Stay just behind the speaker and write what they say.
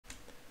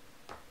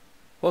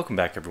Welcome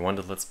back everyone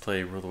to Let's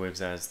Play Rule the Waves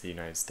as the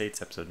United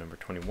States, episode number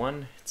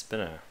 21. It's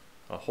been a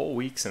whole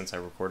week since I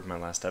recorded my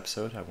last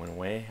episode. I went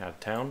away out of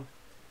town,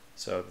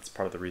 so that's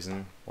part of the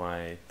reason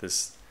why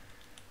this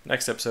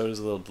next episode is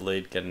a little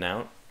delayed getting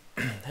out.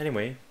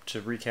 Anyway,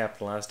 to recap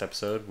the last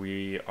episode,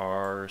 we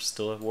are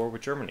still at war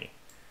with Germany.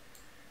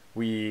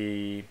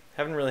 We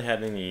haven't really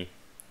had any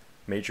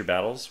major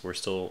battles. We're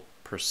still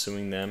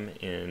pursuing them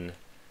in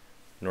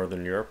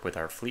Northern Europe with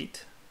our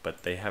fleet,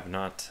 but they have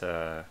not...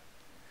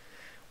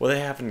 Well,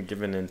 they haven't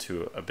given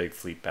into a big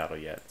fleet battle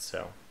yet,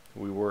 so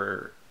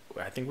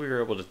I think we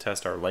were able to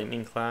test our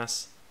Lightning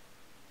class.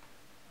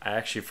 I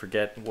actually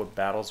forget what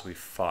battles we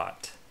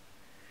fought.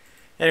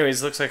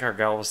 Anyways, looks like our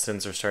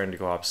Galvestons are starting to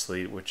go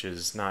obsolete, which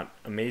is not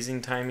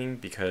amazing timing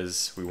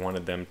because we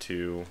wanted them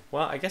to...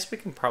 Well, I guess we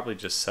can probably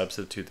just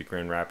substitute the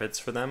Grand Rapids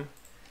for them.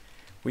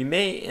 We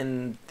may,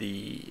 in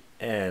the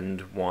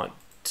end, want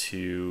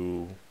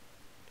to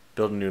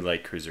build a new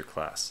light cruiser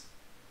class.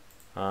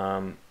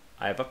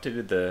 I've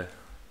updated the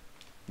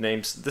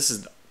names. This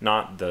is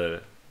not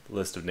the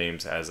list of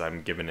names as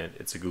I'm given it.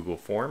 It's a Google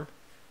form,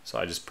 so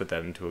I just put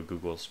that into a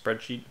Google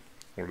spreadsheet.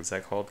 What is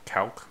that called?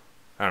 Calc?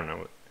 I don't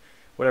know.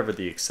 Whatever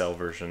the Excel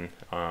version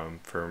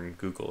from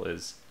Google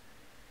is.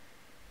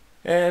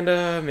 And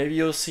maybe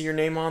you'll see your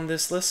name on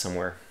this list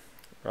somewhere.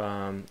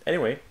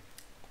 Anyway,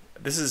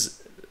 this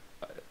is,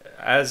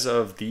 as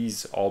of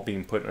these all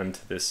being put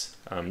onto this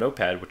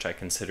notepad, which I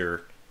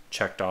consider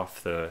checked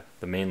off the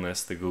main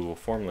list, the Google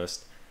form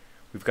list,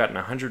 we've gotten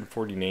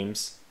 140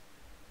 names.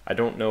 I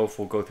don't know if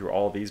we'll go through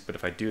all of these, but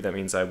if I do, that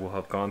means I will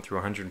have gone through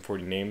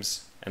 140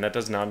 names, and that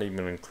does not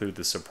even include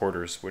the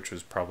supporters, which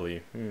was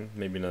probably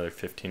maybe another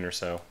 15 or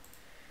so.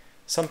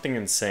 Something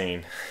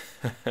insane.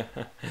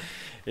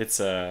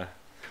 It's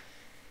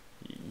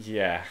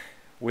yeah,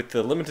 with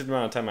the limited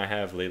amount of time I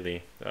have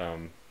lately,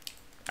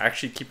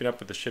 actually keeping up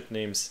with the ship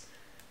names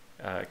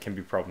can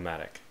be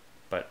problematic.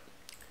 But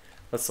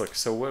let's look.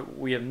 So what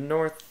we have: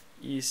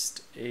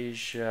 Northeast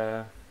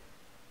Asia.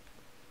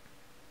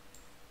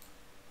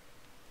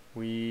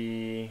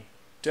 We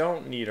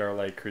don't need our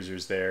light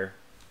cruisers there.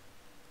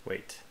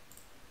 Wait,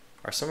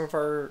 are some of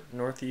our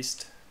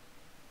northeast?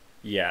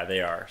 Yeah, they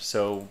are.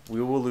 So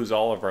we will lose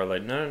all of our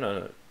light.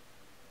 No.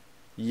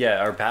 Yeah,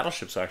 our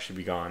battleships will actually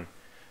be gone.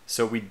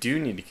 So we do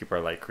need to keep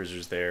our light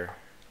cruisers there.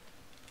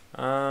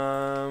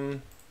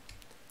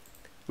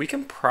 We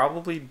can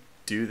probably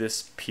do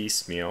this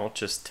piecemeal.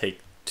 Just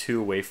take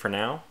 2 away for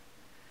now.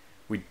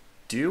 We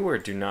do or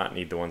do not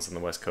need the ones on the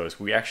west coast.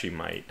 We actually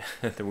might.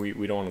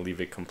 we don't want to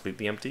leave it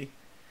completely empty.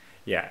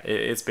 Yeah,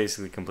 it's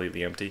basically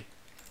completely empty.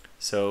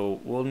 So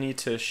we'll need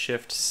to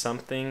shift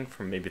something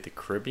from maybe the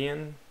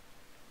Caribbean.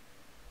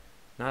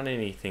 Not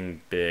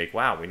anything big.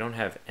 Wow, we don't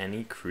have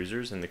any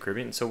cruisers in the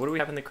Caribbean. So what do we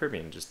have in the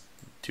Caribbean? Just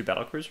 2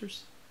 battle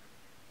cruisers?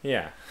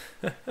 Yeah.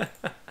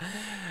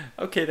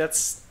 Okay,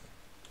 that's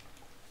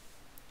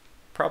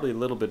probably a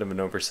little bit of an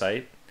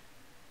oversight.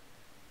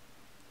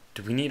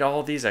 Do we need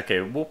all of these?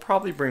 Okay, we'll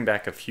probably bring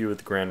back a few of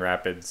the Grand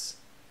Rapids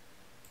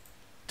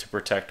to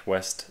protect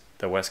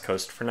the west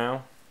coast for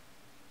now.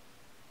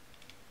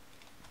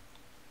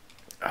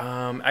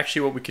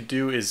 Actually, what we could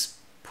do is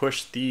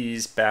push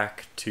these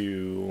back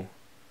to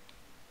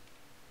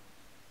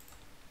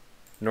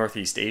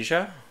Northeast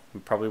Asia. We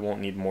probably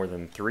won't need more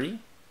than 3.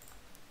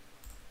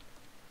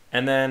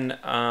 And then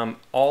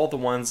all the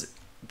ones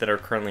that are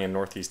currently in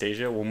Northeast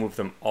Asia, we'll move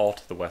them all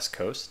to the west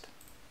coast.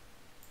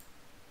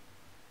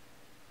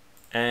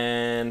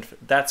 And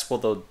that's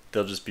what they'll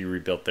just be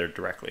rebuilt there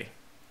directly.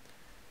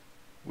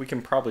 We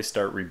can probably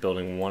start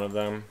rebuilding one of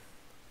them.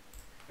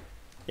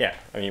 Yeah,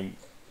 I mean,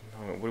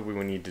 what do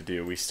we need to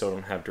do? We still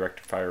don't have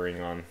direct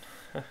firing on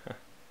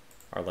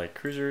our light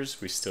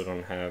cruisers. We still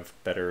don't have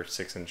better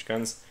 6-inch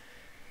guns.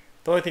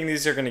 The only thing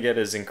these are going to get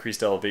is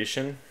increased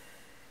elevation.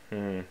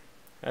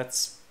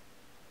 That's...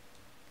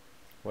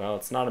 well,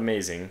 it's not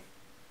amazing.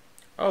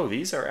 Oh,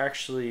 these are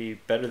actually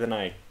better than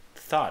I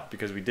thought,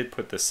 because we did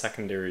put the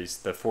secondaries,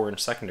 the 4-inch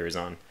secondaries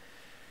on.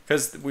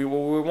 Because what we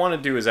want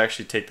to do is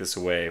actually take this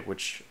away,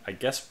 which I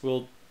guess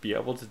we'll be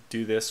able to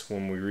do this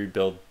when we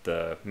rebuild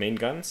the main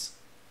guns.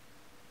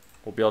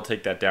 We'll be able to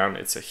take that down.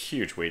 It's a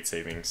huge weight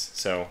savings.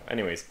 So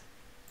anyways,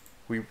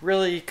 we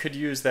really could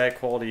use that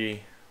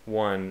quality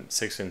 1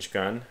 6-inch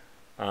gun.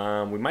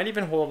 We might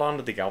even hold on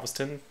to the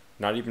Galveston,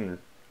 not even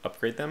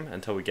upgrade them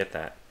until we get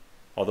that.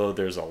 Although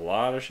there's a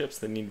lot of ships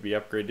that need to be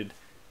upgraded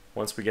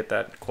once we get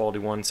that quality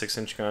 1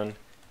 6-inch gun,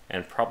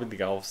 and probably the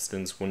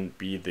Galvestons wouldn't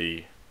be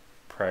the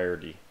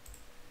priority.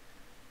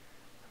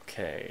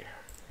 Okay,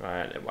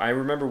 I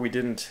remember we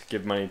didn't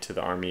give money to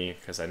the army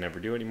because I never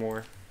do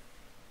anymore.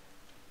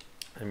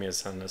 I mean,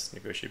 it's on us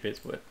negotiate base,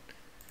 but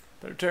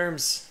better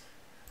terms.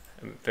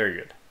 Very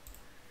good.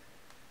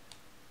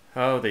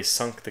 Oh, they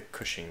sunk the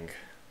Cushing.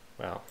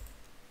 Well,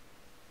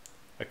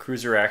 a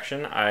cruiser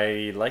action.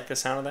 I like the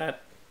sound of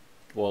that.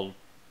 Well,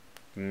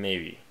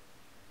 maybe.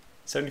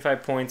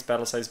 75 points,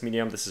 battle size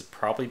medium. This is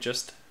probably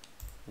just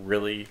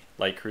really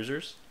light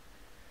cruisers.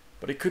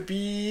 But it could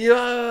be...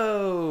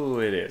 oh,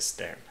 it is.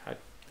 Damn.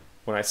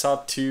 when I saw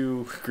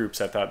two groups,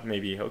 I thought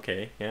maybe,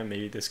 okay, yeah,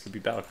 maybe this could be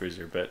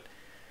battlecruiser, but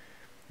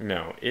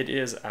no, it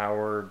is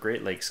our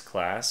Great Lakes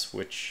class,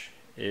 which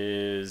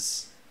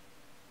is,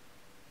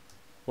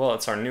 well,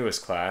 it's our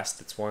newest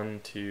class. It's 1,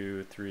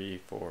 2,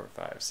 3, 4,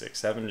 5, 6,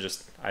 7.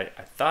 Just I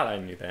thought I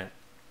knew that,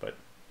 but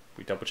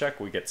we double check.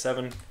 We get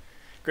 7.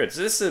 Good.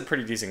 So this is a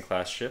pretty decent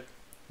class ship.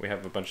 We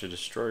have a bunch of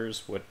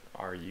destroyers. What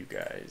are you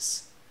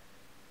guys?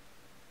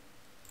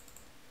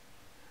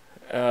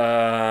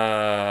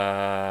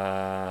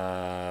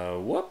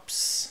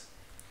 Whoops.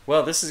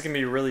 Well, this is gonna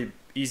be a really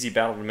easy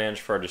battle to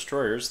manage for our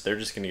destroyers. They're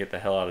just gonna get the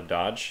hell out of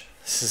Dodge.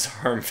 This is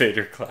our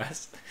invader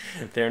class.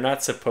 They're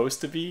not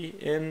supposed to be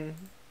in.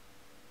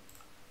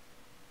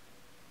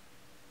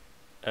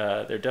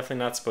 They're definitely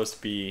not supposed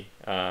to be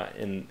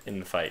in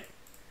the fight.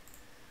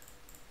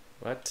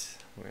 What?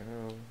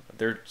 Well,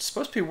 they're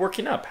supposed to be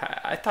working up.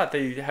 I thought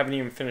they haven't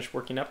even finished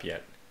working up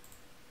yet.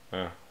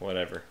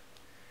 Whatever.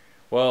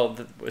 Well,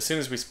 as soon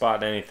as we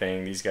spot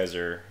anything, these guys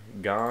are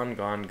gone,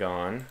 gone,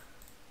 gone.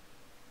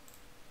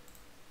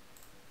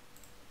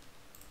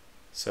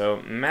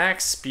 So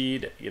max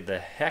speed the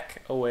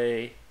heck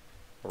away,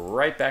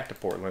 right back to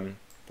Portland,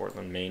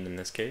 Maine in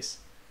this case.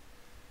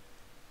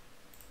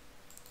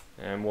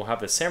 And we'll have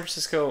the San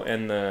Francisco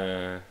and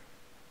the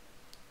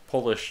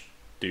Polish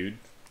dude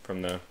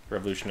from the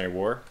Revolutionary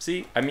War.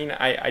 See, I mean,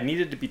 I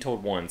needed to be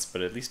told once,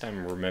 but at least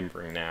I'm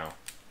remembering now.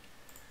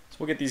 So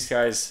we'll get these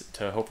guys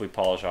to hopefully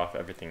polish off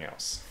everything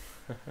else.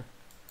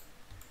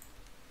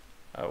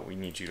 We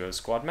need you to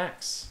squad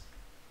max.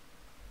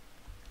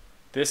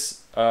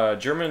 This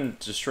German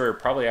destroyer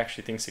probably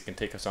actually thinks it can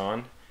take us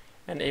on,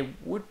 and it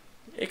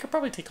could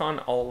probably take on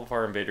all of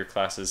our invader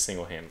classes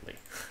single-handedly.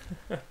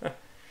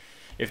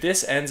 If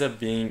this ends up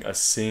being a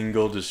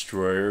single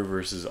destroyer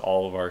versus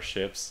all of our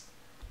ships,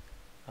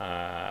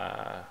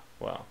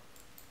 well,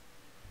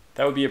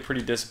 that would be a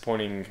pretty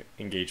disappointing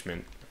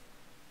engagement.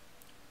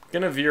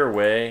 Gonna veer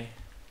away.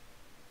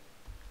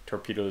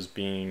 Torpedoes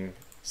being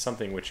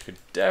something which could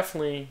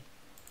definitely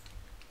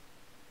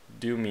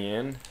do me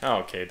in. Oh,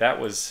 okay, that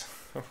was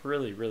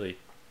really, really.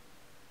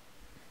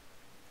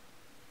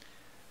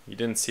 You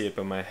didn't see it,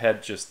 but my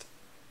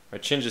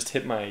chin just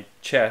hit my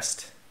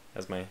chest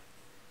as my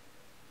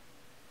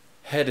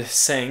head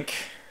sank.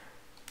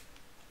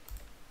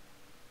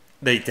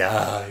 They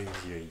died.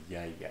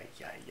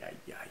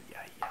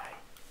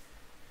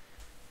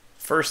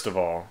 First of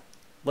all,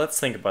 let's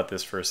think about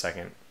this for a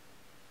second.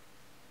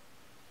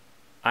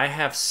 I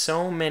have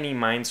so many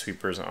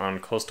minesweepers on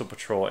coastal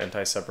patrol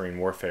anti-submarine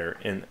warfare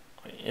in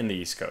the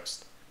East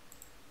Coast.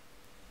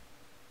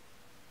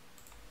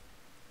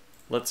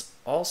 Let's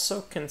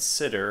also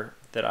consider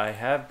that I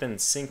have been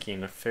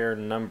sinking a fair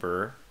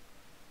number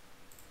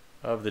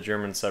of the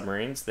German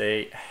submarines.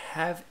 They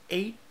have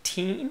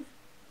 18?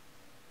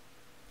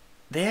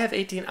 They have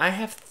 18. I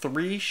have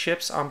 3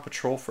 ships on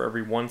patrol for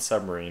every 1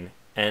 submarine,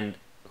 and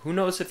who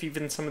knows if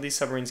even some of these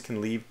submarines can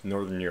leave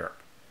Northern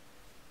Europe.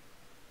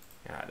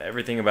 God,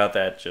 everything about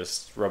that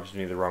just rubs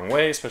me the wrong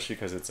way, especially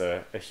because it's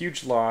a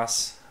huge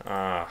loss.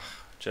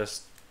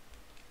 Just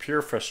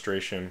pure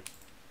frustration.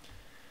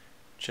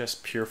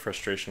 Just pure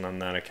frustration on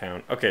that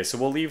account. Okay, so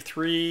we'll leave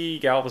 3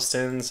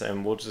 Galvestons,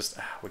 and we'll just...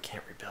 we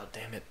can't rebuild,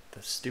 damn it.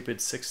 The stupid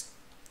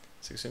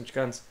 6-inch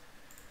guns.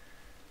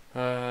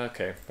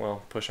 Okay,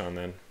 well, push on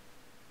then.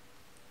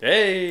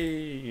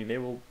 Hey!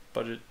 Naval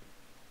budget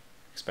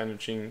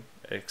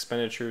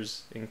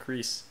expenditures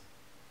increase.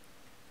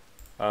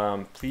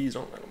 Please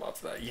don't let them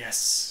off that.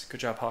 Yes!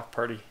 Good job, Hawk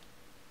Party.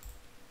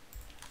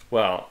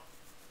 Well,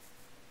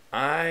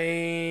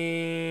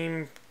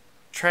 I'm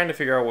trying to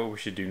figure out what we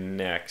should do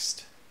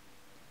next.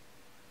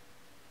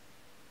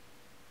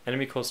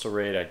 Enemy coastal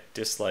raid, I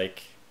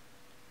dislike.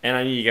 And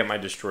I need to get my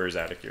destroyers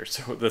out of here.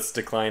 So let's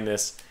decline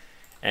this.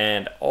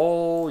 And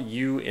all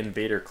you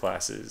invader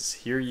classes,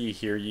 hear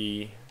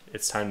ye,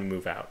 it's time to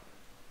move out.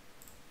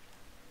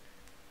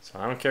 So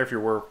I don't care if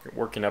you're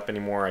working up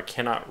anymore. I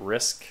cannot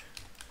risk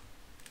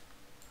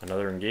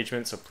another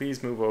engagement. So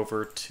please move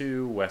over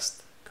to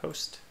West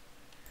Coast.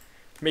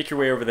 Make your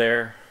way over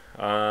there.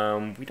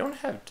 We don't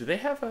have... Do they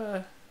have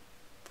a...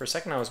 For a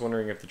second I was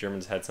wondering if the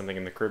Germans had something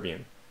in the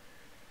Caribbean.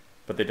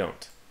 But they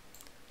don't.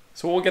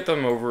 So we'll get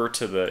them over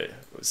to the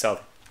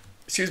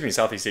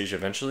Southeast Asia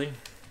eventually.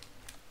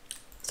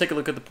 Let's take a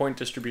look at the point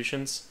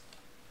distributions.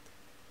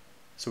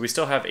 So we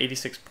still have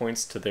 86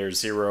 points to their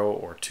 0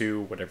 or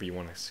 2, whatever you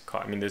want to call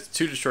it. I mean, there's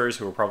 2 destroyers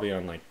who are probably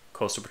on like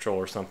coastal patrol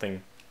or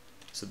something,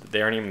 so that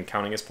they aren't even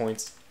counting as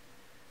points.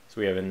 So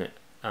we have an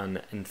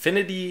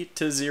infinity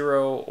to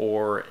 0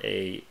 or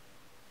a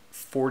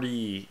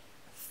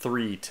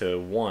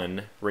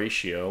 43-to-1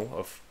 ratio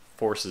of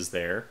forces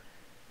there.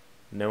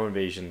 No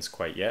invasions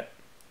quite yet.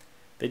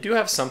 They do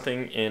have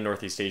something in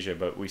Northeast Asia,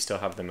 but we still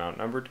have them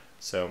outnumbered,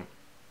 so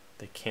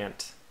they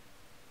can't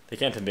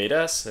invade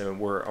us.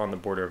 We're on the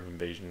border of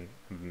invading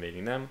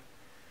them.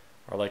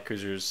 Our light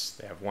cruisers,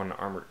 they have one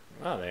armored.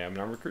 Oh, they have an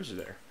armored cruiser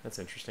there. That's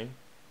interesting.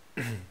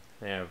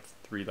 They have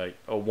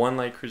 1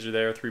 light cruiser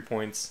there, 3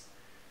 points.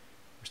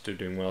 We're still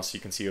doing well, so you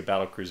can see a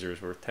battle cruiser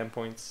is worth 10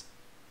 points.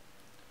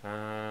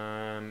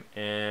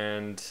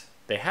 And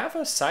they have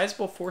a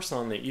sizable force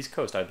on the East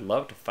Coast. I'd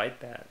love to fight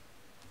that.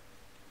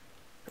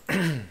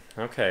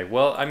 Okay,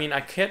 well, I mean,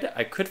 I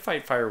could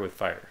fight fire with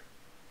fire.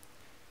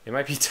 It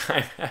might be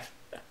time.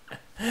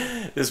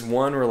 This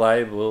one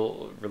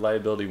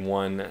reliability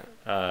one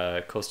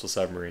coastal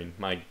submarine.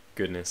 My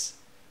goodness.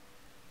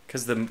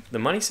 Because the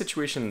money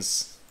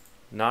situation's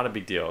not a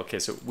big deal. Okay,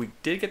 so we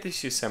did get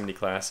this Yosemite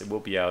class. It will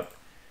be out.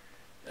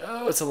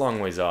 Oh, it's a long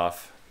ways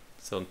off.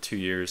 Still in 2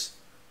 years.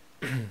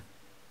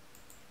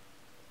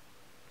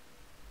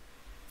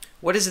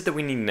 What is it that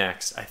we need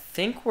next? I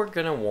think we're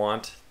gonna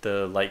want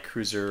the light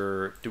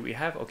cruiser. Do we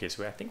have? Okay,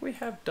 so I think we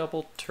have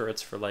double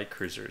turrets for light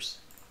cruisers.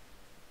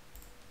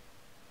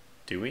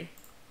 Do we?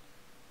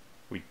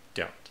 We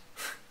don't.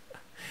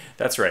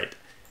 That's right.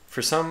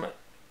 For some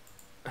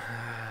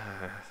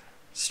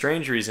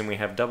strange reason, we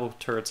have double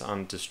turrets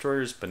on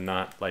destroyers, but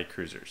not light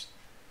cruisers.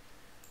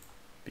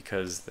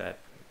 Because that,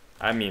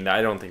 I mean,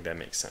 I don't think that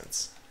makes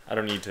sense. I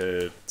don't need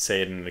to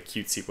say it in a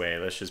cutesy way.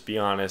 Let's just be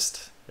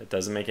honest. It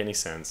doesn't make any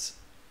sense.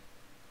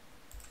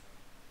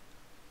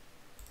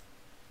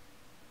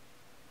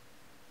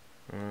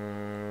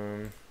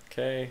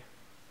 Okay.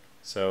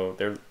 So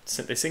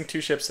they sink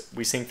 2 ships.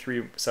 We sink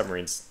 3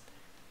 submarines.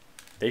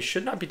 They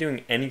should not be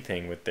doing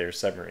anything with their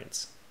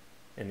submarines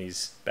in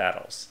these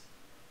battles.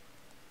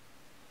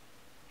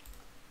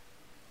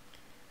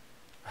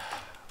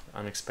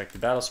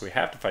 Unexpected battle, so we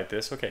have to fight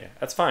this. Okay,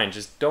 that's fine.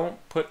 Just don't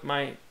put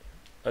my...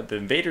 the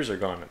invaders are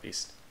gone at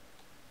least.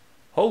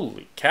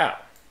 Holy cow.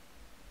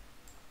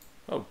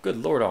 Oh, good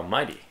Lord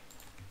Almighty.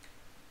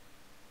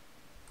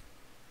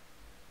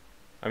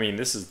 I mean,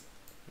 this is...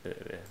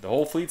 the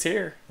whole fleet's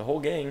here. The whole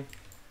gang.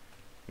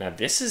 Now,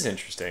 this is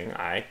interesting.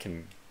 I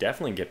can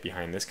definitely get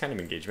behind this kind of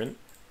engagement.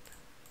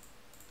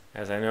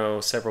 As I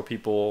know several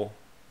people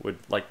would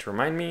like to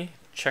remind me,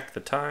 check the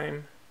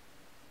time.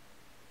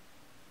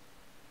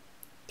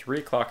 3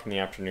 o'clock in the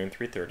afternoon,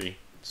 3:30.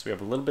 So we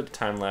have a little bit of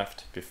time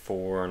left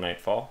before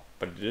nightfall,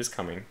 but it is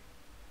coming.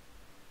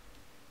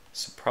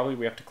 So probably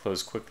we have to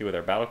close quickly with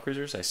our battle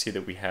cruisers. I see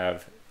that we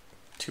have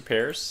 2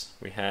 pairs.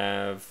 We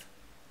have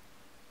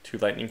 2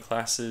 lightning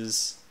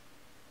classes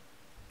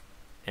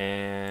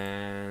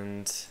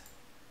and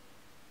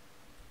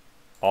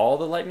all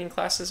the lightning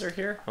classes are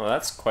here. Oh,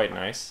 that's quite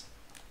nice.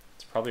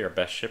 It's probably our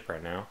best ship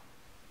right now.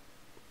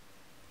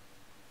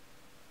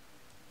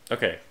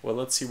 Okay, well,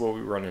 let's see what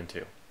we run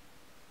into.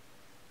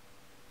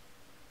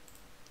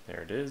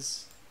 There it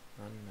is.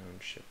 Unknown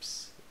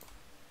ships.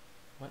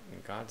 What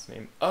in God's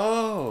name?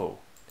 Oh!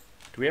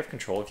 Do we have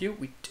control of you?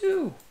 We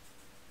do!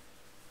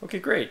 Okay,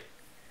 great.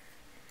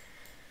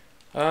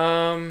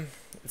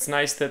 It's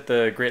nice that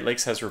the Great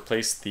Lakes has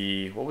replaced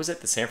the, what was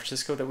it, the San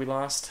Francisco that we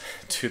lost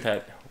to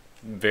that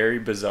very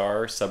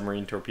bizarre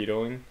submarine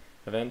torpedoing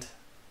event.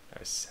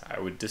 I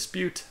would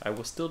dispute. I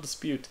will still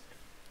dispute.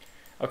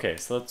 Okay,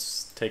 so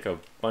let's take a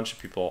bunch of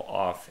people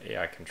off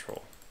AI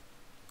control.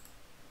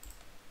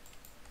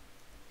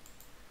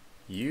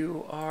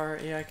 You are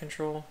AI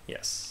control?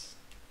 Yes.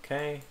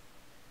 Okay.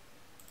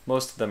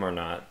 Most of them are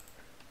not.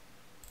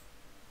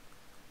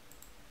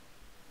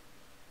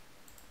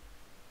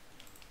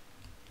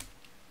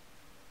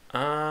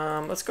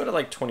 Let's go to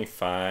like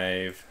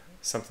 25.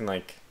 Something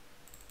like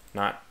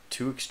not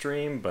too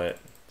extreme, but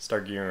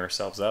start gearing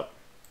ourselves up.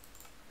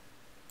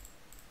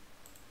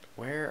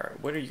 What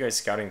are you guys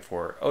scouting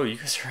for? Oh, you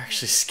guys are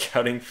actually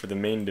scouting for the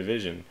main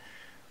division.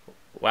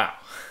 Wow.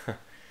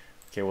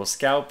 Okay, we'll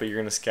scout, but you're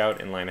going to scout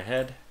in line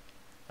ahead.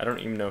 I don't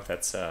even know if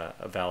that's a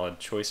valid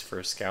choice for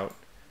a scout,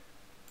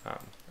 a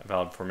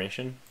valid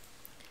formation.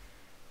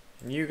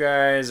 And you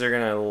guys are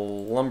going to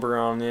lumber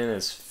on in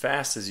as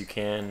fast as you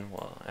can.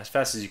 Well, as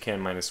fast as you can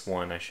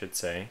 -1, I should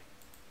say.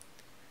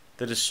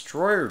 The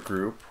destroyer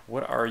group,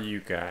 what are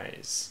you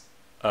guys?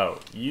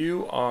 Oh,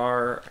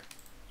 you're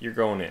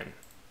going in.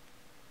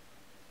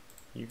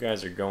 You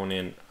guys are going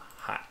in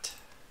hot.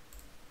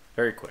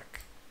 Very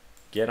quick.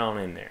 Get on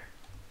in there.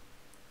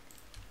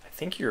 I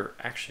think you're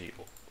actually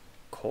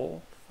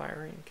coal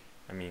firing.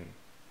 I mean,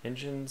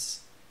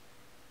 engines.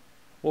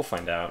 We'll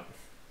find out.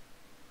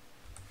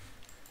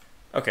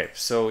 Okay,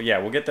 so yeah,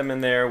 we'll get them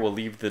in there. We'll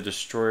leave the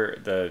destroyer,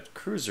 the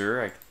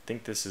cruiser. I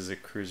think this is a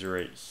cruiser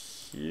right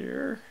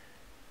here.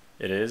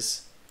 It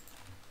is.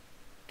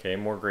 Okay,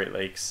 more Great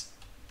Lakes.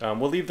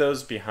 We'll leave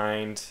those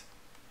behind.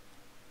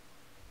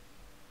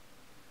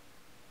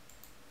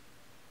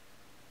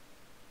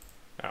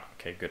 Oh,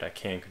 okay, good. I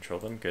can control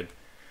them. Good.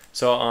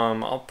 So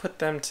I'll put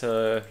them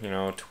to,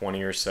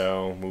 20 or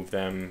so. Move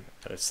them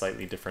at a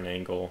slightly different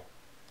angle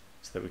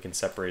so that we can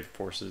separate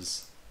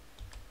forces.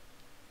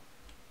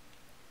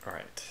 All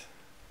right,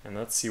 and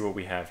let's see what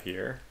we have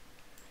here.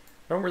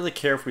 I don't really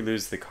care if we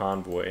lose the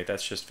convoy.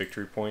 That's just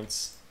victory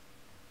points.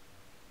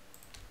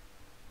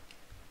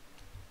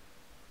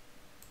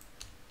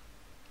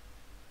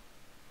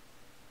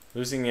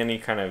 Losing any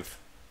kind of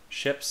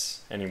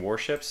ships, any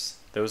warships,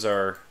 those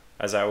are,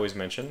 as I always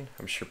mention,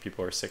 I'm sure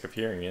people are sick of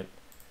hearing it,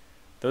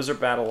 those are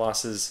battle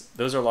losses.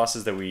 Those are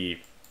losses that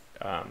we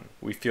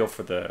feel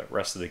for the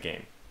rest of the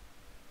game.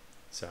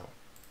 So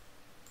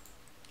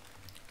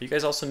you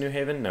guys also New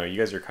Haven? No, you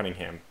guys are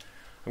Cunningham.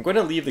 I'm going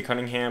to leave the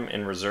Cunningham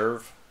in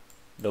reserve.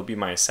 They'll be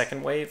my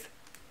second wave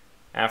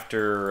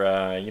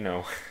after, you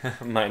know,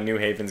 my New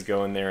Havens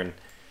go in there and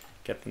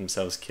get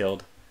themselves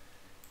killed.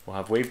 We'll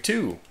have wave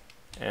 2,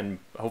 and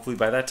hopefully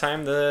by that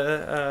time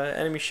the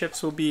enemy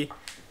ships will be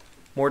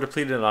more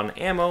depleted on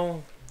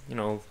ammo, you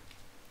know,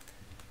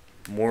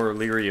 more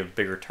leery of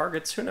bigger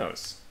targets. Who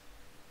knows?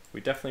 We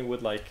definitely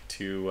would like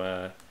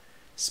to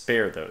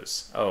spare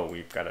those. Oh,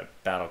 we've got a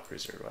battle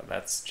cruiser. Well,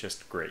 that's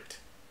just great.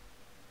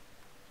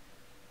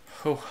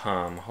 Ho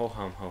hum, ho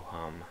hum, ho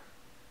hum.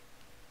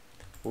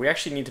 We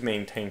actually need to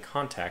maintain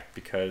contact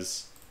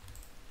because,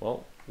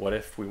 well, what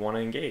if we want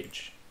to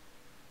engage?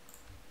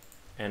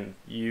 And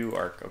you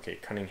are, okay,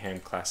 Cunningham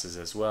classes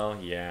as well.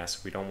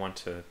 Yes, we don't want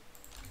to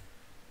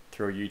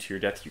throw you to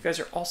your death. You guys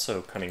are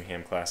also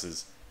Cunningham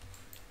classes.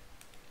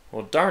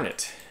 Well, darn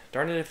it.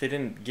 Darn it if they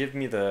didn't give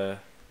me the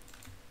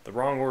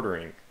wrong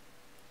ordering.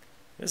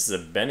 This is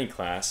a Benny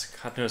class.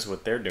 God knows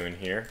what they're doing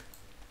here.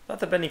 I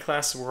thought the Benny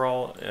classes were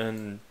all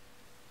in...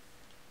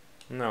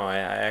 No, I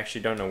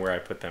actually don't know where I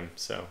put them,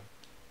 so...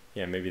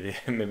 Yeah, maybe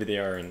they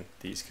are in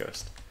the East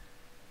Coast.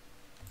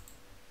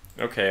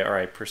 Okay,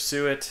 alright,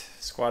 pursue it.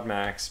 Squad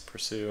max,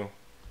 pursue.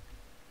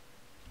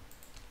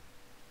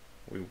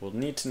 We will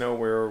need to know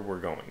where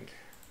we're going.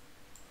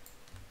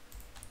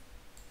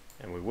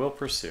 And we will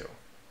pursue.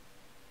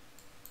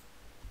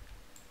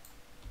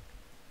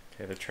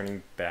 Okay, they're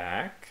turning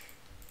back.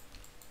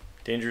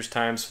 Dangerous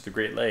times for the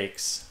Great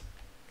Lakes,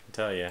 I can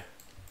tell you.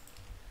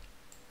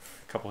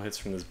 A couple hits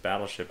from this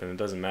battleship and it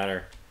doesn't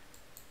matter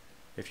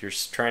if you're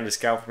trying to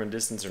scout from a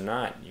distance or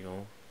not,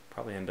 you'll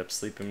probably end up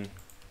sleeping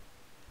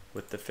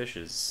with the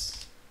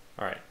fishes.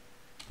 Alright,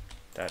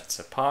 that's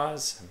a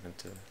pause.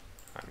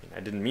 I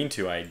didn't mean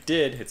to, I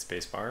did hit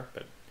spacebar,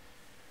 but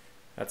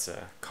that's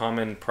a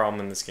common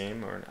problem in this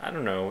game, or I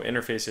don't know,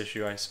 interface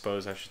issue I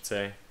suppose I should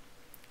say.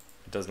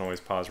 It doesn't always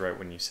pause right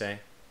when you say.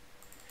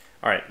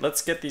 Alright,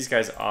 let's get these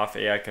guys off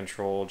AI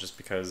control just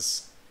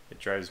because it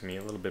drives me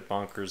a little bit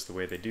bonkers the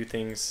way they do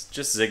things.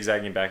 Just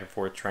zigzagging back and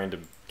forth, trying to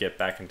get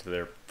back into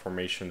their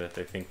formation that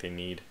they think they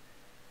need.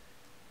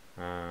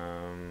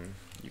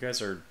 You guys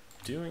are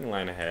doing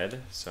line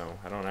ahead, so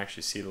I don't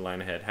actually see the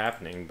line ahead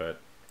happening, but...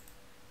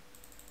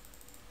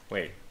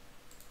 Wait.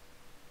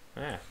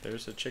 Ah,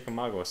 there's a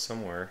Chickamauga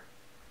somewhere.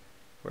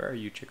 Where are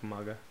you,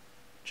 Chickamauga?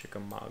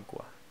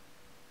 Chickamauga.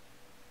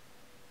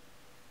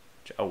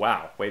 Oh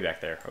wow, way back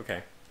there.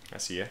 Okay, I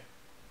see ya.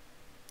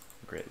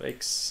 Great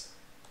Lakes.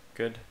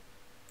 Good.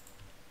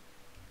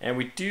 And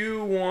we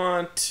do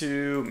want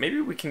to... Maybe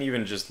we can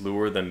even just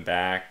lure them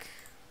back.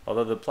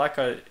 Although the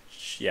Plaka...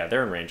 Yeah,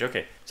 they're in range.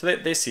 Okay, so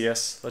they see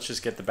us. Let's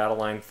just get the battle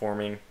line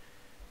forming.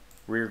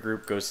 Rear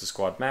group goes to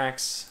squad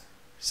max.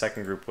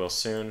 Second group will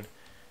soon.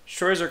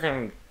 Destroyers are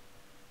going to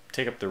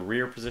take up the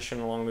rear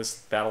position along this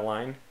battle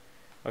line.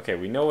 Okay,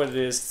 we know what it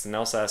is. It's an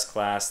LSAS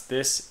class.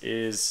 This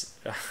is...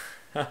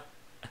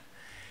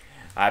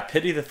 I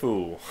pity the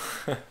fool.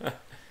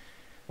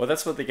 Well,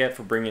 that's what they get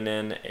for bringing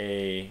in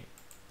a...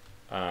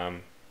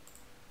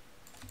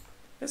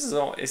 This is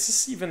all... Is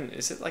this even...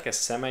 Is it like a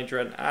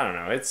semi-dread? I don't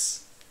know.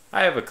 It's...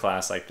 I have a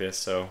class like this,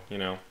 so, you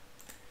know.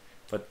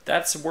 But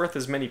that's worth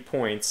as many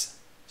points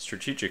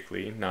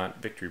strategically,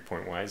 not victory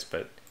point-wise,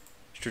 but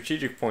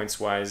strategic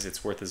points-wise,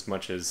 it's worth as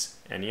much as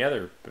any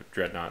other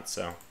dreadnought,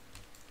 so...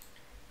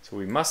 So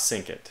we must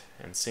sink it,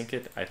 and sink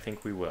it, I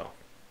think we will.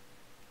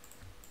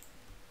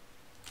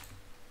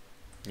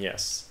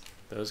 Yes,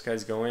 those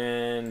guys go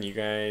in, you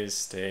guys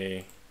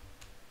stay,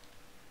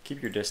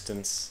 keep your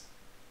distance.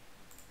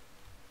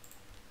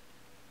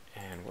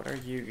 And what are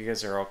you? You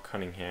guys are all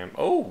Cunningham.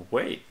 Oh,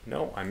 wait,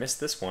 no, I missed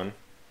this one.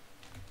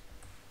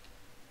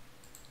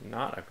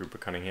 Not a group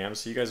of Cunningham,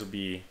 so you guys will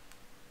be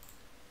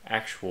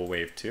actual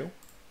wave 2.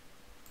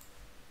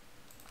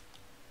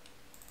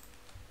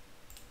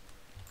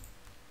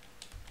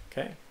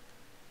 Okay.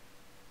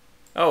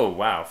 Oh,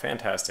 wow,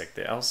 fantastic.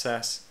 The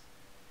LSAS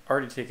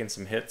already taken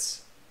some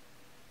hits.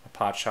 A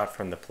pot shot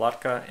from the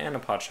Plotka and a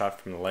pot shot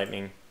from the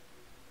Lightning.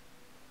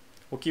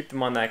 We'll keep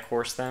them on that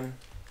course then.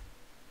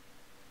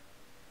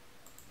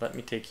 Let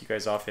me take you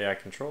guys off AI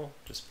control,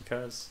 just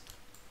because.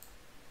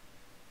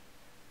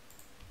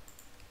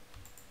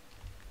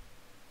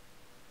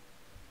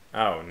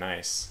 Oh,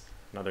 nice.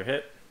 Another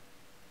hit.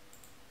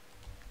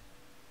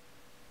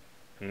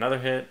 Another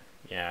hit.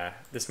 Yeah,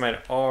 this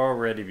might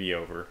already be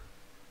over.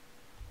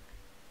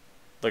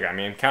 Look, I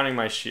mean, I'm counting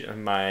my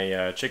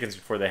chickens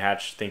before they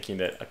hatch, thinking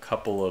that a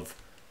couple of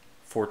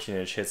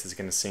 14-inch hits is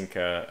going to sink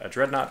a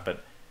dreadnought,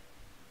 but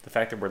the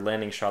fact that we're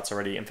landing shots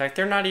already... In fact,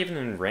 they're not even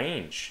in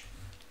range.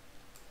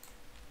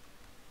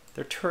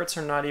 Their turrets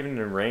are not even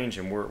in range,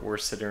 and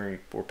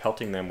we're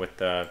pelting them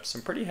with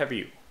some pretty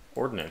heavy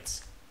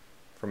ordnance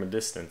from a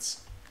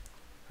distance.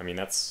 I mean,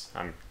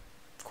 I'm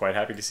quite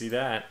happy to see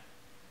that.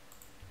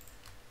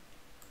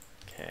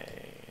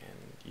 Okay,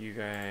 and you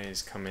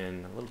guys come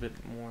in a little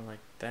bit more like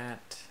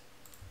that.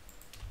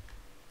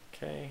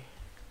 Okay,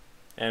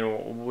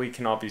 and we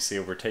can obviously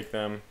overtake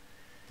them.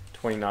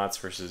 20 knots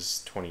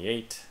versus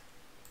 28.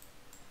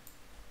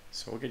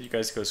 So we'll get you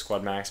guys to go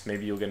squad max.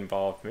 Maybe you'll get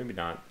involved, maybe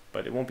not.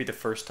 But it won't be the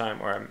first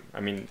time, or I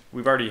mean,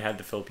 we've already had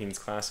the Philippines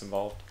class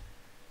involved.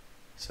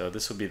 So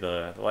this will be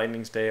the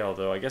Lightning's day,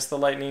 although I guess the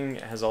Lightning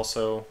has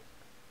also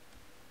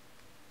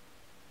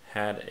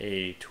had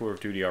a tour of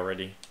duty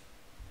already.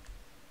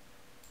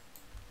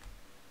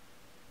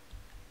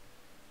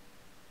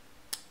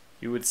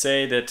 You would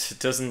say that it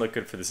doesn't look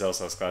good for the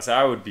Celsius class.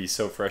 I would be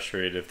so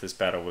frustrated if this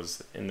battle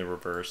was in the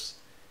reverse,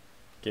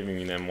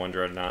 giving them one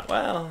dreadnought.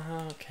 Well,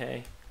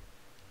 okay.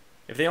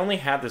 If they only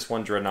had this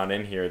one dreadnought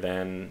in here,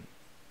 then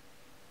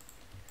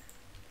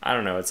I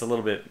don't know, it's a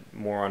little bit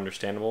more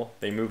understandable.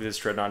 They move this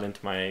dreadnought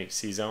into my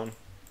C zone.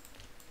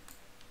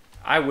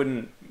 I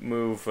wouldn't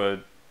move I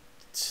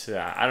don't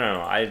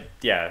know, I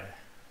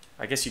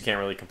guess you can't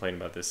really complain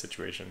about this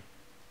situation.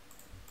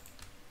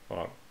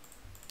 Well,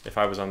 if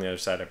I was on the other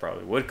side, I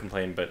probably would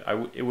complain, but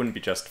it wouldn't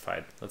be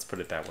justified. Let's put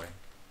it that way.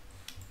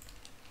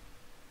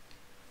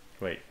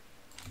 Wait.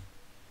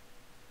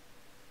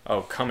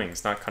 Oh,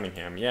 Cummings, not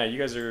Cunningham. Yeah, you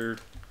guys are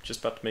just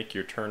about to make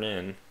your turn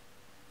in.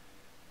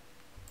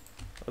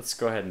 Let's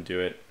go ahead and do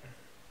it.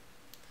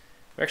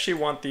 We actually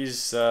want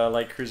these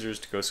light cruisers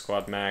to go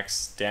squad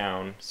max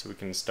down so we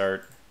can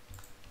start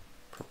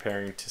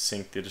preparing to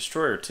sink the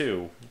destroyer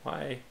too.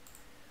 Why?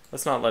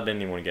 Let's not let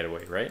anyone get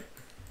away, right?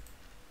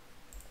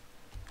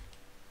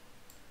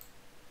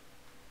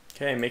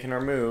 Okay, making our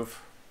move.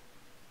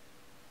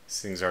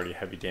 This thing's already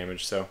heavy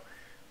damage, so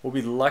we'll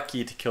be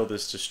lucky to kill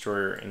this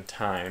destroyer in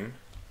time.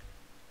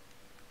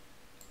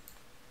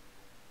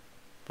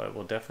 But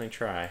we'll definitely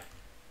try.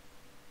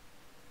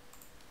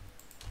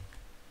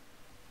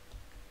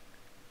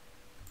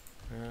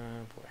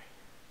 Oh boy.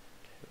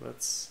 Okay,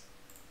 let's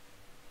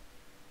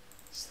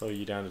slow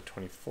you down to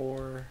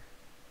 24.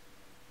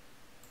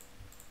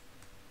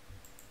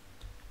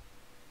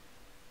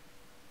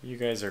 You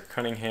guys are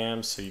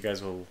Cunningham, so you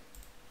guys will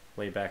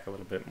lay back a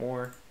little bit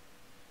more.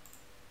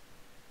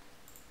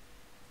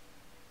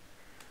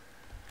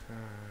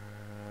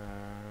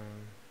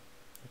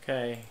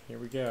 Okay, here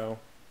we go.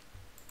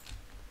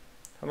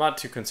 I'm not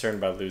too concerned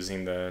about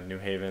losing the New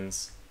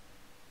Havens.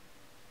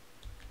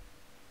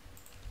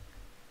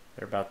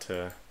 They're about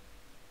to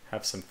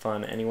have some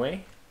fun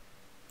anyway.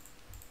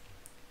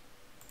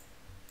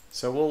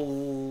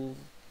 So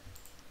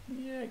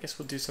I guess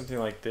we'll do something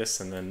like this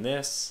and then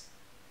this.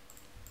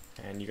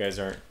 And you guys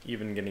aren't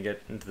even going to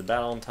get into the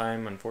battle in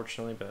time,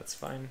 unfortunately, but that's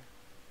fine.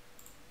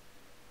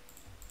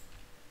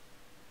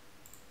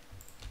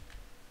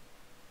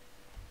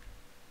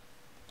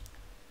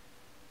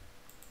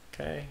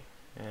 Okay,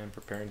 and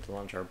preparing to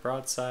launch our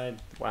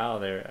broadside. Wow,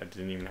 there, I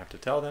didn't even have to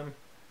tell them.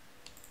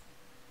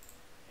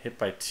 Hit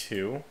by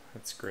 2,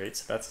 that's great,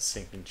 so that's a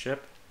sinking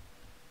ship.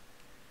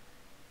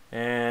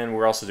 And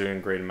we're also doing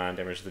a great amount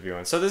of damage to the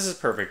V1. So this is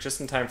perfect, just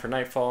in time for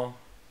nightfall.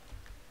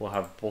 We'll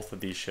have both of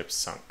these ships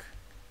sunk.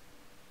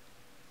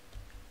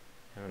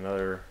 And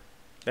another,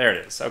 there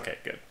it is, okay,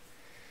 good.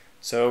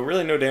 So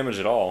really no damage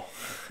at all.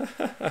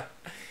 That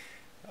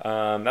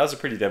was a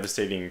pretty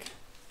devastating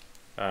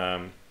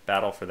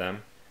battle for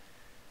them.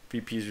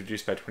 VP is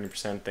reduced by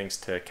 20% thanks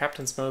to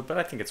Captain's Mode, but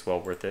I think it's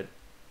well worth it.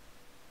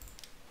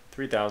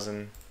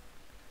 3,000.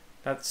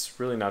 That's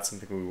really not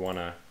something we want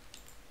to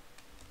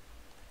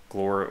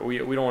we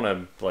don't want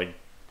to like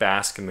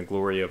bask in the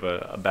glory of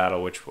a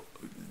battle, which,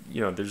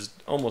 you know, there's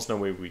almost no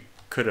way we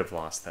could have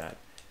lost that.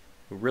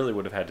 We really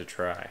would have had to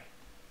try.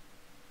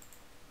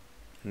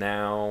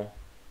 Now,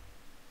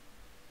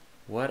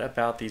 what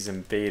about these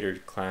invader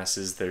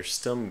classes? They're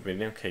still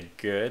moving. Okay,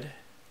 good.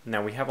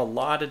 Now we have a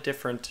lot of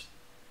different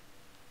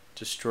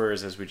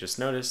destroyers, as we just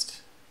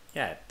noticed.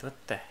 Yeah, what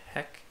the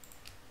heck?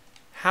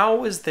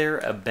 How is there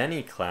a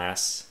Benny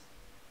class?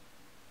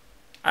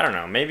 I don't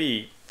know,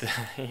 maybe I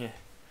think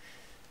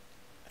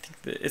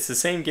it's the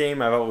same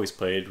game I've always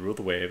played, Rule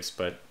the Waves,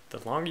 but the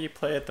longer you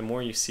play it, the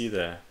more you see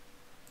the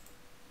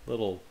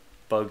little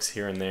bugs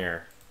here and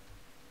there.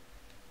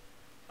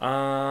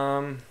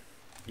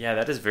 Yeah,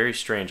 that is very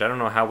strange. I don't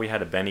know how we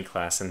had a Benny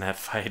class in that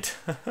fight.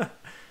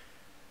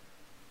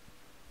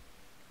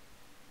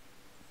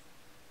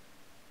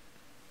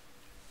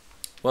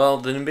 Well,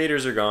 the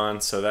invaders are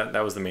gone, so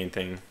that was the main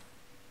thing.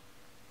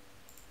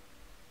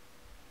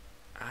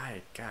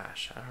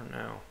 Gosh, I don't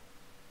know.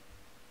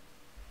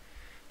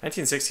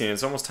 1916,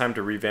 it's almost time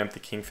to revamp the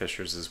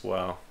Kingfishers as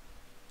well.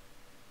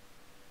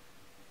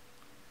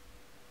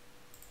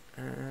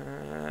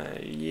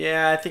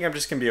 Yeah, I think I'm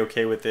just going to be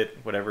okay with it,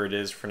 whatever it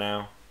is for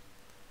now.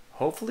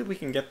 Hopefully we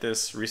can get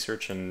this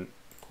research and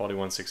quality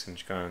 1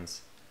 6-inch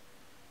guns.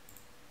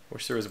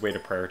 Wish there was a way to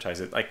prioritize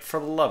it. Like, for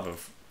the love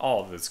of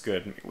all that's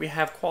good. We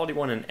have quality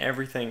 1 in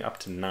everything up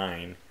to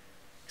 9,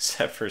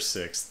 except for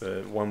 6,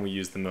 the one we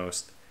use the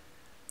most.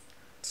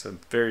 So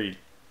very,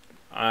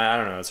 I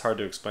don't know, it's hard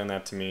to explain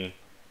that to me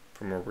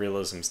from a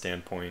realism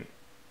standpoint.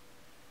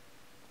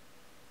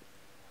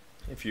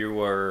 If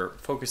you are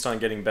focused on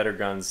getting better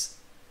guns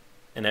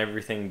and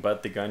everything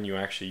but the gun you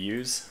actually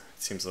use,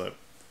 it seems a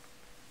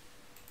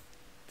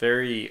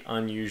very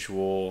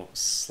unusual,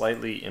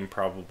 slightly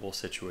improbable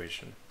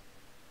situation.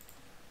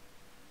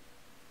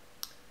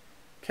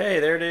 Okay,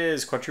 there it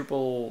is.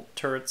 Quadruple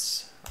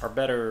turrets are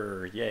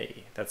better.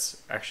 Yay.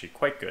 That's actually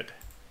quite good.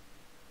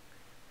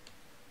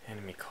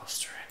 Enemy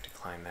coaster.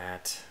 Decline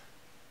that.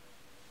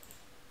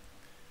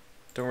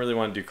 Don't really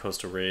want to do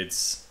coastal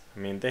raids. I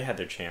mean, they had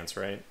their chance,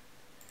 right?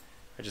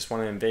 I just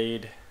want to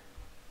invade.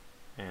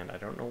 And I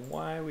don't know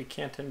why we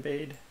can't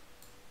invade.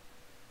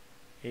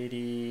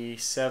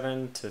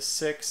 87 to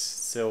 6.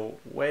 Still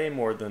way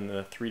more than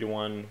the 3 to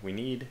 1 we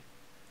need.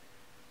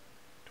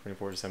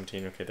 24 to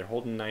 17. Okay, they're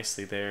holding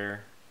nicely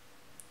there.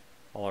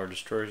 All our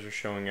destroyers are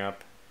showing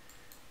up.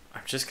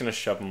 I'm just going to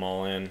shove them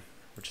all in.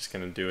 We're just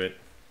going to do it.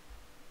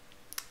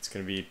 It's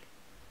going to be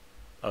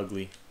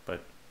ugly,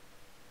 but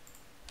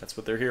that's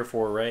what they're here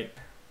for, right?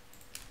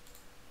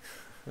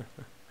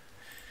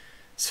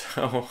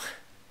 So,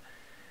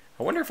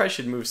 I wonder if I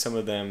should move some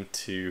of them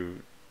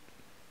to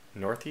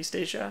Northeast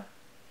Asia?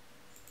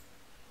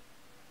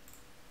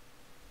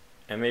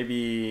 And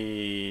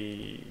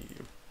maybe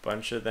a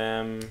bunch of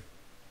them,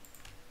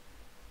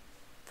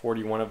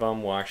 41 of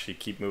them, will actually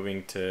keep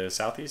moving to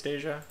Southeast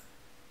Asia?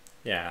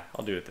 Yeah,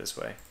 I'll do it this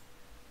way.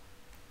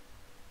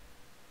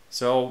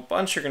 So, a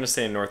bunch are going to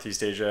stay in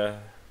Northeast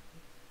Asia.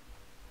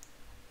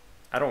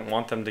 I don't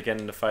want them to get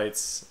into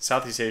fights.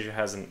 Southeast Asia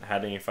hasn't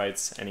had any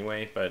fights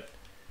anyway, but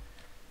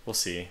we'll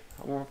see.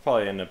 We'll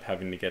probably end up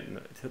having to get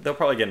in. They'll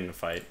probably get in a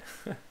fight.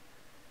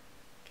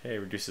 Okay,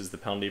 reduces the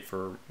penalty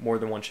for more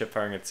than one ship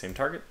firing at the same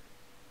target.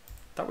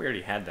 Thought we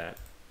already had that.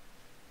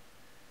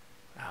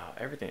 Oh,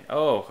 everything.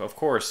 Oh, of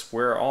course,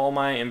 where all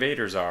my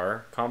invaders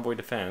are. Convoy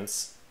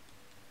defense.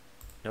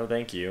 No,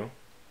 thank you.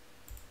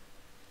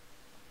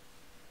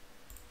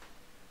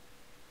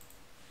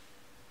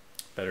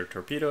 Better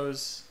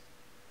torpedoes.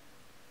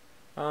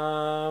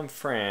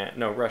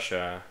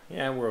 Russia.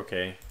 Yeah, we're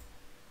okay.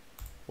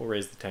 We'll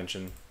raise the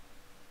tension.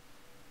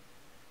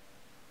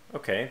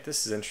 Okay,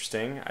 this is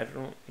interesting. I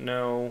don't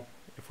know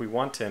if we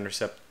want to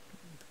intercept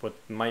what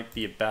might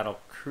be a battle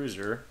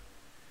cruiser.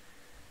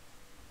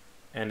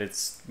 And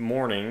it's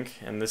morning,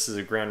 and this is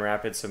a Grand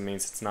Rapid, so it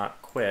means it's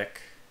not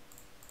quick.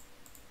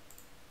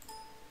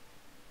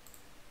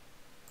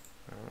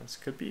 This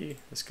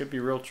could be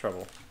real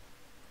trouble.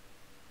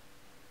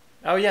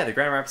 Oh yeah, the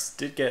Grand Rapids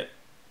did get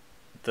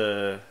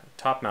the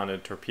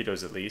top-mounted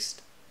torpedoes at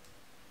least.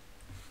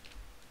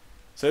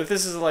 So if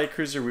this is a light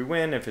cruiser, we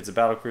win. If it's a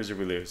battle cruiser,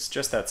 we lose.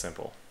 Just that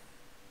simple.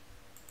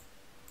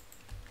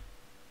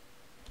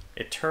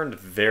 It turned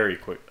very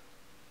quick.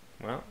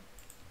 Well,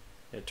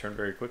 it turned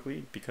very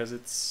quickly because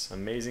it's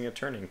amazing at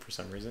turning for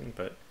some reason,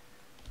 but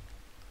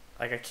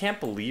like I can't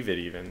believe it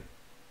even.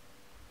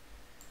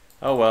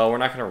 Oh well, we're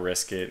not gonna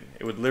risk it.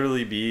 It would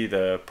literally be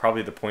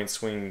probably the point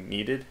swing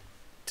needed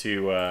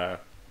to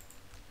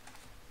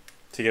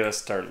get us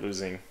to start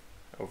losing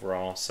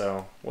overall.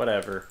 So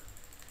whatever.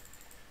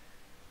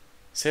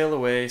 Sail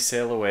away,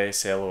 sail away,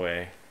 sail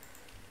away.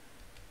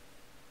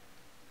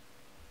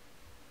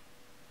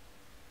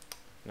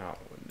 No,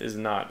 this is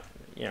not,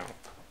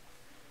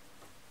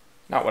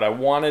 not what I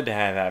wanted to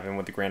have happen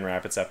with the Grand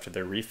Rapids after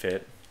their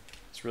refit. I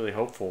was really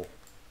hopeful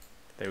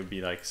that they would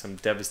be like some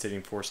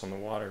devastating force on the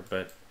water,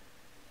 but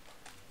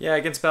yeah,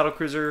 against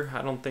battlecruiser,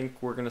 I don't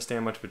think we're going to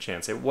stand much of a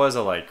chance. It was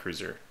a light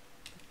cruiser.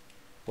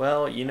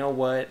 Well, you know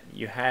what?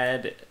 You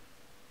had...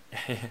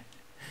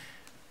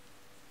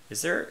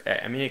 Is there...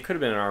 I mean, it could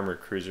have been an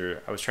armored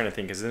cruiser. I was trying to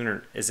think, is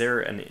there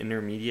an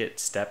intermediate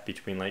step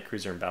between light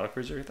cruiser and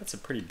battlecruiser? That's a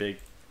pretty big...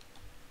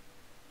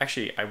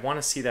 Actually, I want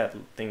to see that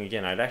thing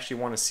again. I'd actually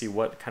want to see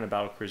what kind of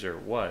battlecruiser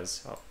it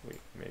was. Oh,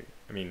 wait, maybe.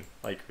 I mean,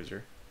 light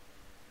cruiser.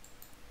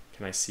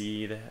 Can I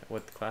see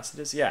what the class it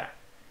is? Yeah.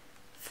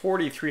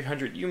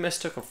 4,300. You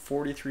mistook a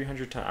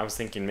 4,300 ton. I was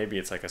thinking maybe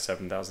it's like a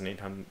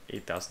 7,800,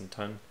 8,000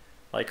 ton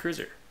light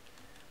cruiser.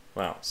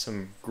 Wow,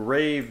 some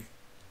grave.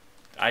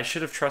 I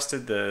should have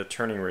trusted the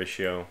turning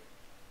ratio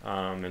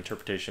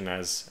interpretation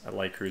as a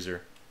light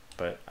cruiser,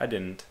 but I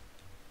didn't.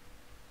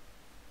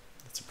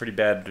 It's a pretty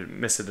bad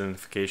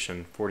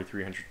misidentification.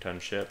 4,300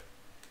 ton ship.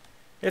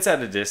 It's at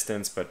a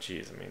distance, but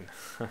geez, I mean.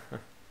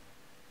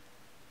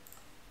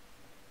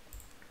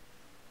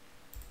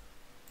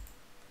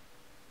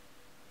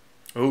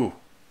 Ooh,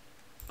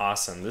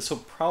 awesome. This will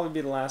probably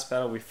be the last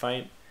battle we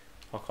fight.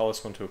 I'll call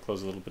this one to a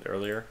close a little bit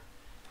earlier,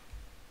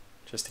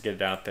 just to get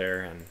it out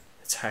there, and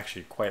it's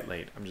actually quite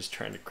late. I'm just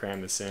trying to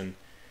cram this in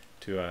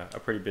to a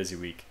pretty busy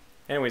week.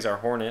 Anyways, our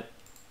Hornet,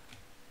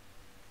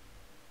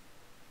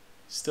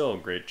 still a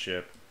great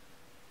ship.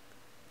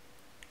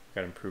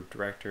 Got improved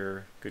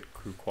director, good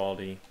crew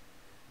quality.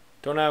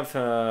 Don't have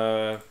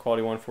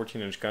quality 1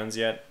 14-inch guns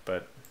yet,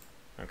 but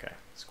okay.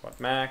 Squad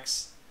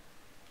max.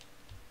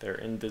 They're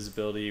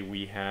invisibility.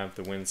 We have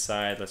the wind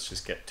side. Let's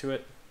just get to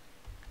it.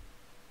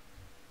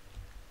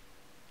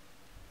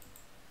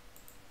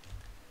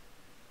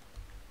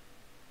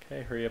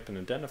 Okay, hurry up and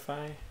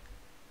identify.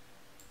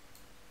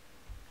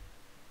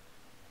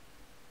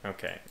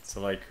 Okay, it's a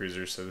light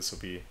cruiser, so this will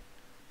be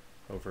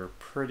over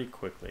pretty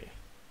quickly.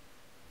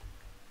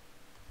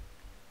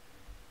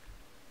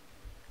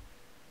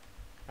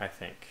 I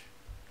think.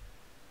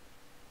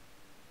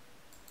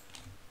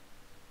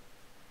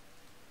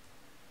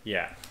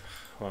 Yeah,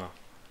 well,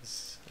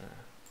 it's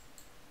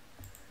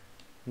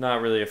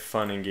not really a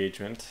fun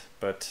engagement,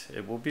 but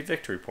it will be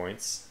victory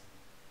points.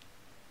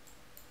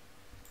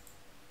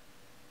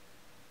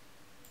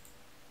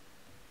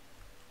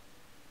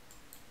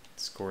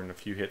 Scoring a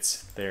few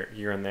hits there,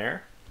 here and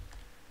there.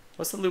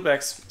 What's the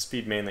Lubek's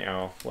speed mainly?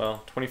 Oh,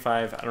 well,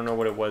 25. I don't know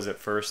what it was at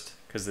first,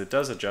 because it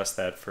does adjust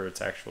that for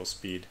its actual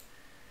speed.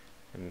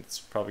 And it's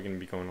probably going to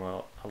be going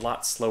a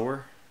lot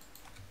slower.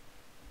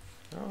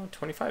 Oh,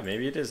 25.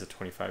 Maybe it is a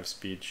 25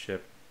 speed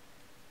ship.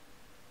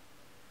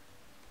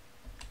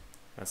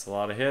 That's a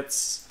lot of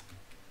hits.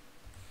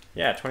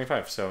 Yeah,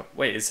 25. So,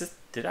 wait, is it?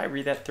 Did I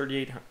read that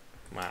 3,800?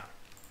 Wow.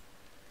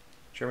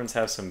 Germans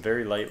have some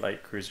very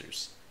light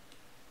cruisers.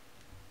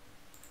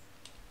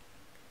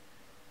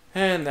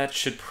 And that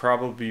should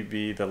probably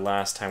be the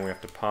last time we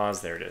have to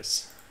pause. There it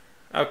is.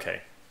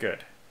 Okay,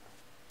 good.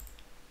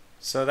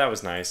 So that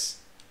was nice.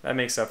 That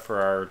makes up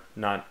for our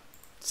not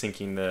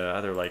sinking the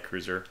other light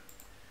cruiser.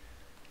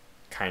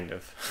 Kind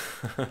of.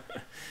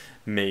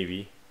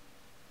 Maybe.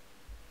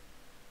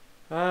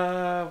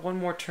 One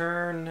more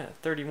turn.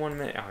 31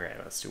 minutes. Okay,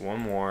 let's do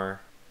one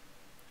more.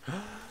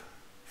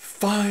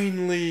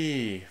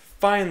 Finally!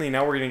 Finally,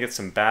 now we're going to get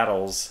some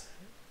battles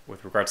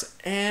with regards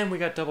to, and we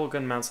got double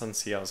gun mounts on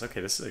CLs. Okay,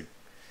 this is a,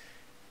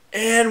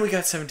 and we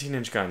got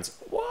 17-inch guns.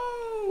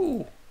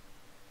 Whoa!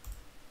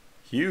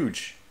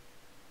 Huge.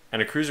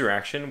 And a cruiser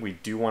action. We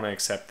do want to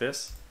accept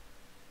this.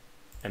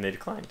 And they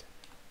declined.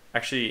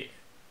 Actually,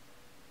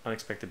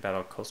 unexpected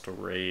battle, coastal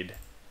raid.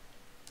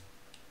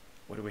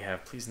 What do we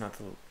have? Please not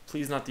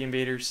the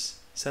invaders.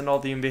 Send all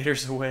the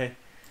invaders away.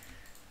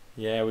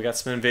 Yeah, we got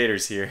some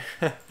invaders here.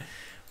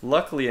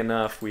 Luckily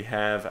enough, we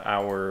have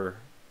our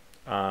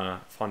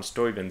von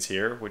Steubens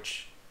here,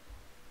 which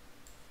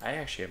I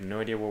actually have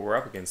no idea what we're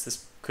up against.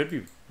 This could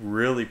be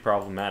really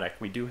problematic.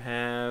 We do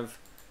have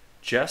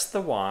just the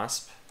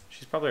Wasp.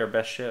 She's probably our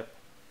best ship.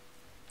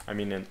 I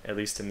mean, at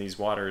least in these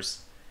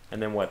waters.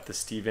 And then what? The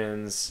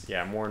Stevens.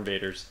 Yeah, more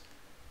invaders.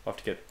 We'll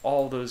have to get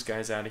all those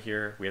guys out of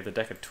here. We have the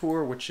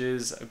Decatur, which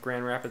is a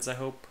Grand Rapids, I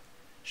hope.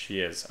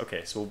 She is.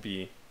 Okay, so we'll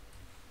be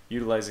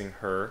utilizing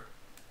her.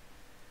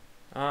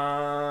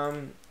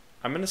 I'm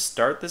going to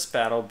start this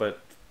battle,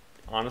 but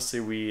honestly,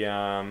 we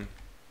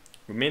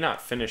may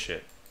not finish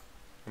it.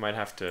 I might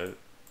have to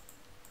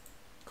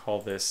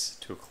call this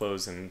to a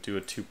close and do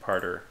a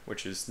two-parter,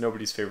 which is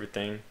nobody's favorite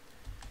thing.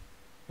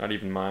 Not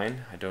even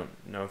mine. I don't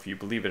know if you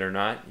believe it or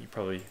not. You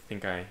probably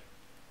think I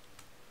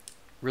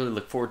really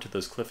look forward to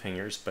those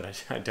cliffhangers,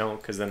 but I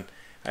don't, because then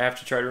I have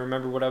to try to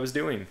remember what I was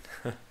doing.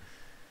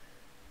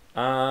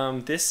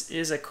 This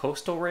is a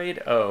coastal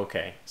raid? Oh,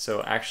 okay.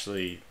 So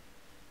actually,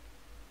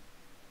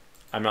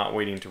 I'm not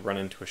waiting to run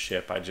into a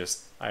ship. I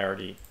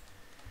already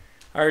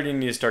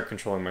need to start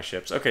controlling my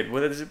ships. Okay,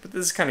 well, this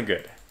is kind of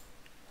good.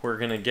 We're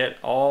going to get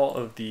all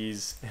of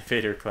these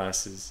invader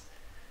classes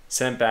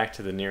sent back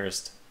to the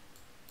nearest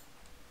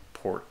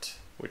port,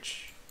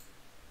 which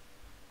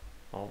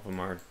all of them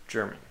are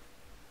German.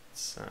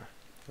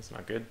 That's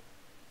not good.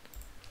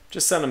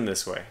 Just send them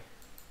this way.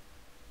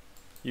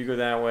 You go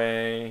that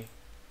way.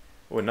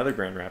 Oh, another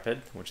Grand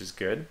Rapid, which is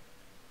good.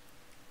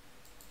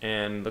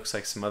 And looks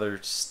like some other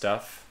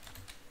stuff.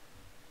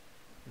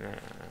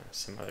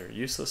 Some other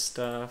useless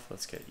stuff.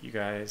 Let's get you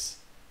guys.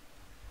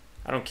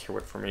 I don't care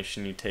what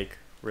formation you take,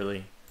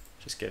 really.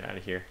 Just get out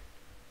of here.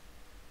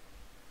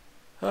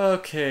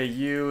 Okay,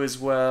 you as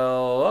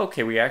well.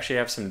 Okay, we actually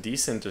have some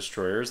decent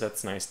destroyers.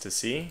 That's nice to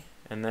see.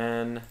 And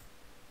then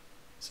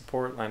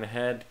support line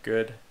ahead.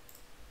 Good.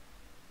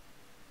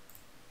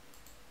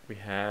 We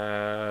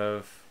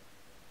have...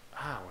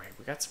 wait,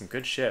 we got some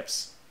good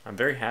ships. I'm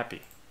very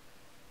happy.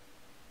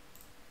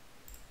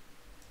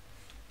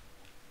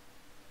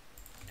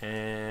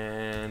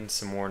 And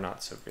some more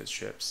not so good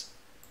ships.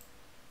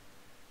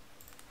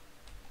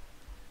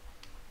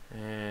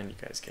 And you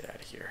guys get out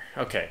of here.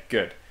 Okay,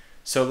 good.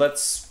 So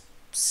let's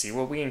see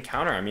what we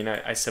encounter. I mean,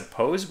 I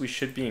suppose we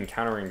should be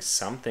encountering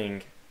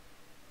something.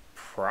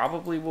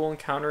 Probably we'll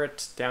encounter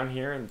it down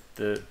here in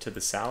to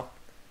the south.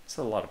 It's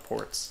a lot of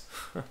ports.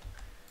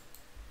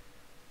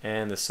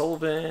 And the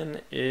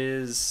Sullivan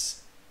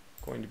is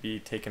going to be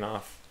taken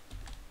off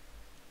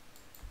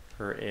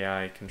her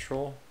AI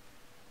control.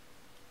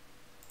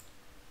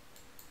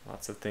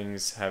 Lots of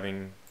things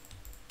having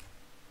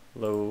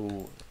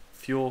low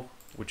fuel,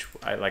 which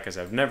like I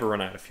said, I've never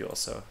run out of fuel,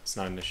 so it's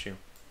not an issue.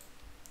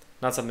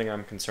 Not something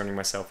I'm concerning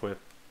myself with.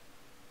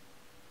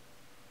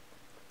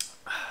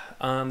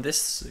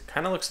 This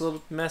kind of looks a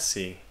little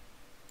messy.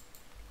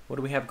 What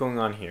do we have going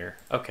on here?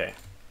 Okay.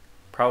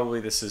 Probably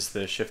this is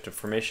the shift of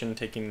formation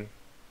taking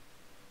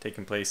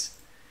place.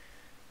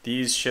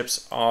 These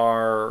ships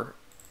are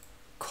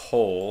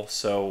coal,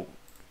 so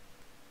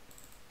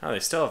they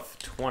still have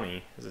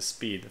 20 as a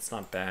speed. That's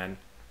not bad.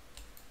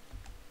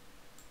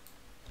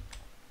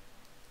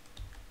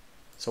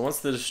 So once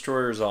the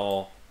destroyers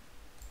all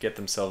get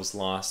themselves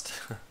lost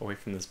away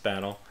from this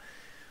battle,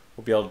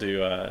 we'll be able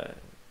to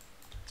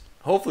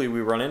hopefully we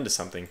run into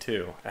something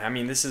too. I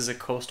mean, this is a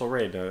coastal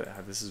raid.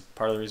 This is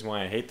part of the reason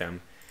why I hate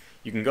them.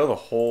 You can go the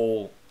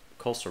whole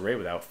coastal raid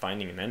without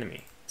finding an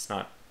enemy. It's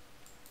not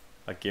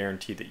a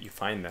guarantee that you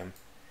find them.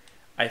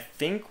 I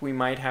think we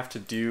might have to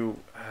do,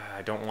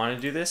 I don't want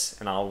to do this,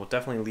 and I'll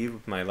definitely leave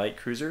with my light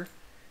cruiser.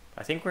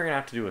 I think we're going to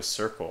have to do a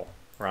circle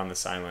around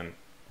this island,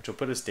 which will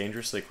put us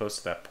dangerously close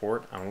to that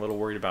port. I'm a little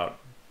worried about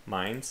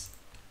mines.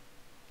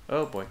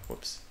 Oh boy,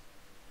 whoops.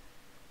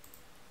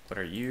 What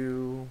are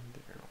you?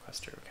 Admiral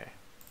cluster, okay.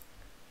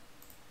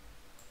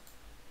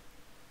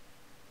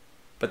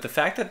 But the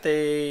fact that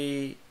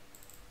they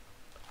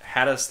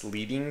had us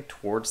leading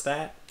towards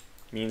that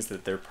means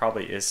that there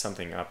probably is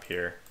something up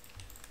here.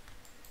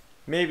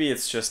 Maybe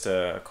it's just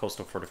a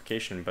coastal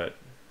fortification, but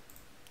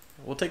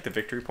we'll take the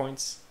victory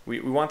points. We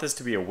want this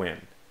to be a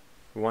win.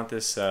 We want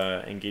this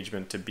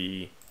engagement to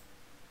be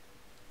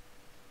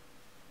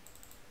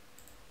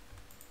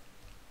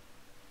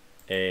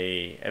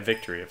a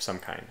victory of some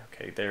kind.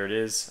 Okay, there it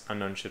is.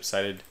 Unknown ship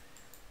sighted.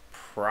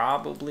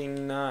 Probably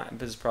not.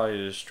 This is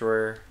probably a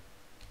destroyer.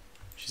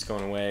 She's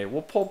going away.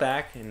 We'll pull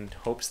back in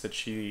hopes that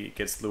she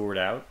gets lured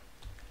out.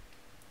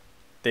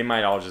 They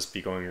might all just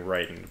be going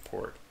right into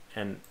port.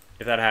 And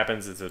if that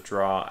happens, it's a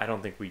draw. I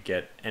don't think we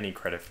get any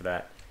credit for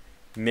that.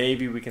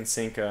 Maybe we can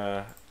sink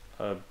like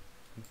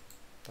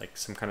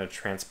some kind of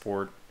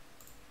transport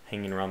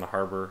hanging around the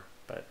harbor,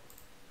 but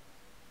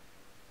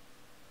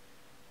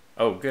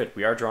oh, good.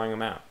 We are drawing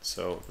them out.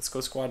 So let's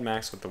go squad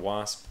max with the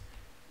Wasp.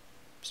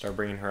 Start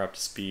bringing her up to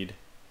speed.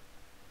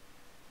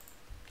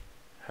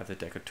 Have the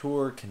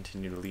Decatur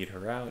continue to lead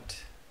her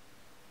out.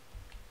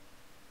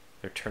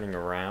 They're turning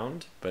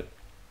around, but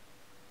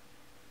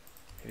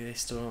maybe they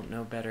still don't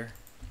know better.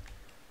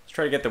 Let's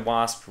try to get the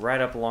Wasp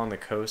right up along the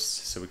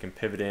coast so we can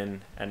pivot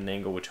in at an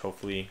angle which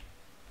hopefully,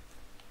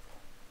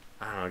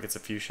 I don't know, gets a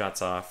few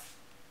shots off,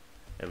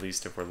 at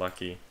least if we're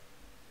lucky.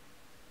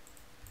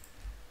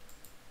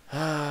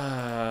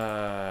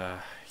 Yeah,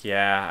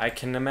 I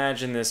can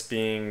imagine this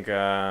being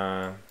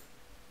a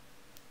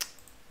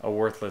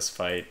worthless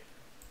fight,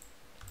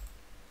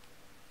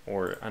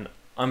 or an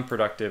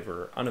unproductive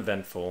or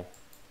uneventful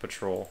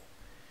patrol.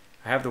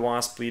 I have the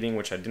Wasp leading,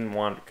 which I didn't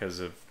want because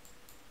of,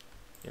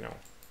 you know,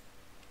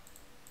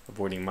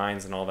 avoiding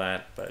mines and all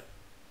that, but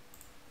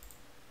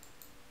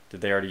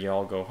did they already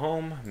all go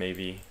home?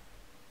 Maybe.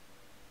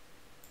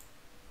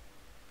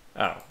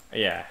 Oh,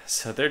 yeah,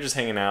 so they're just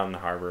hanging out in the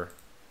harbor.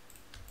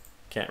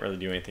 Can't really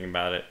do anything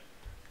about it.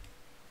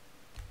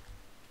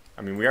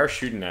 I mean, we are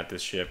shooting at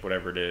this ship,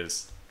 whatever it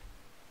is.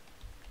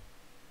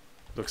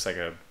 Looks like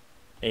a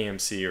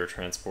AMC or a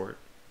transport.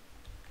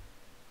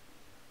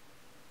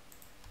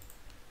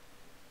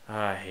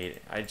 I hate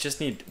it. I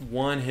just need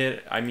one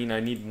hit. I mean, I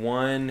need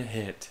one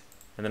hit,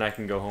 and then I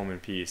can go home in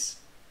peace.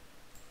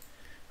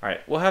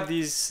 Alright, we'll have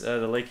these,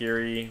 the Lake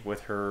Erie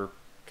with her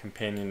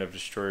companion of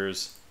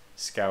destroyers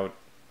scout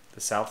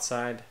the south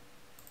side.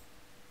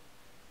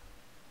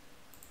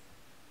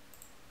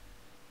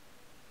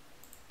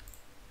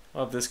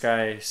 I'll have this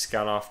guy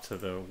scout off to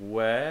the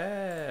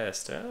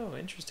west. Oh,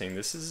 interesting.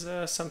 This is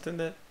something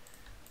that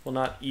will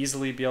not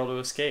easily be able to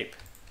escape.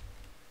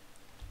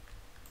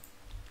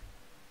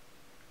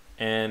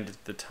 And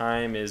the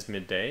time is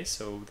midday,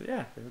 so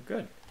yeah, they're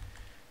good.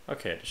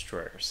 Okay,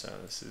 destroyer. So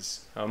this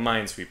is a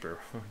minesweeper.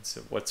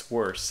 So what's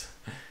worse?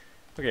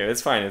 Okay,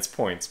 it's fine. It's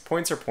points.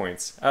 Points are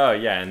points. Oh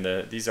yeah, and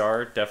these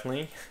are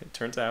definitely, it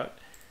turns out,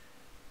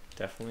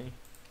 definitely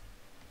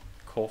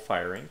coal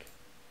firing.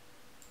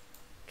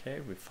 Okay,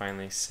 we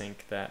finally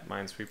sank that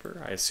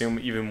minesweeper. I assume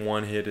even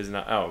one hit is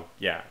not... Oh,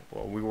 yeah.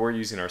 Well, we were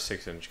using our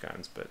 6-inch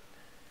guns, but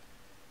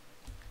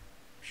I'm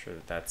sure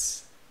that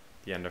that's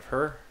the end of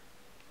her.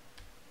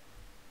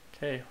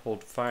 Okay,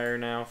 hold fire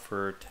now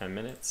for 10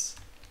 minutes.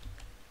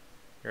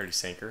 We already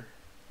sank her.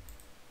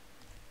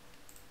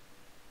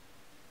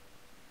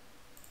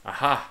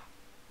 Aha!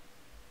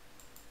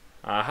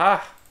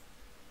 Aha!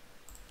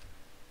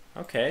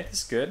 Okay,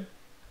 this is good.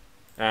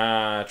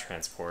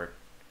 Transport.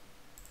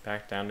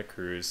 Back down to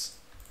cruise.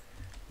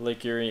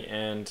 Lake Erie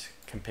and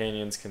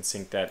companions can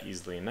sink that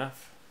easily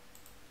enough.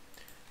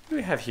 What do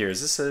we have here?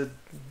 Is this a...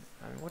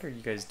 what are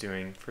you guys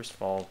doing? First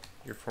of all,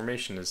 your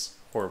formation is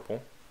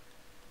horrible.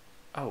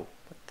 Oh,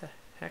 what the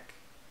heck?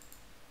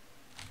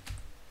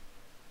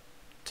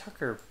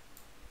 Tucker,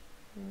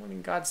 what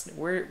in God's name?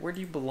 Where do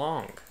you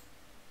belong?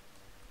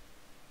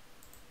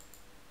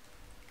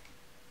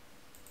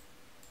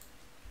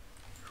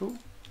 Who?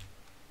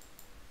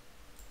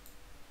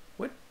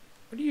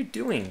 What are you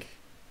doing?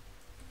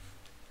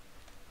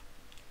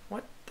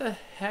 What the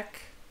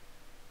heck?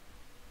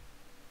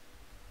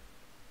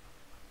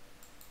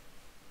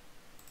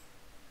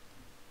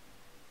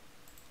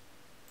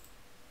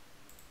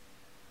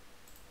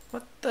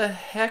 What the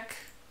heck?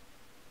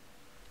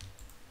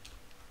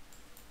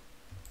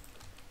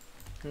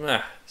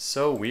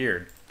 So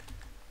weird.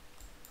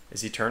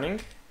 Is he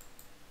turning?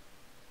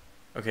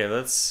 Okay,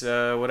 let's,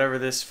 whatever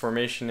this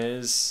formation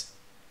is,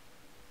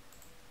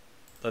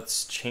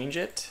 let's change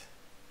it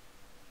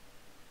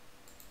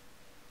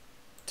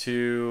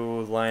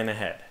to line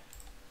ahead.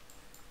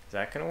 Is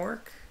that gonna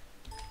work?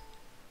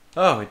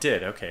 Oh, it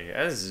did. Okay,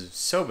 that is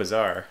so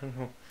bizarre.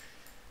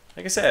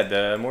 like I said,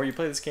 the more you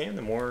play this game,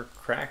 the more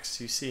cracks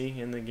you see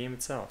in the game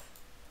itself.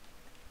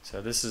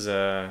 So this is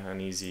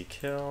an easy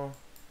kill.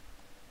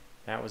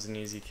 That was an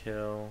easy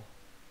kill.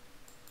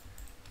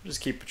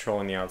 Just keep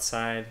patrolling the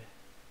outside.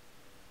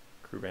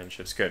 Crew band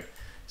ships, good.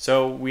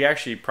 So we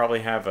actually probably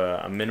have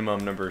a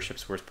minimum number of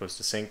ships we're supposed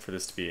to sink for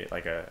this to be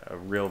like a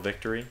real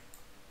victory.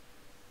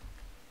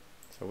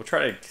 So we'll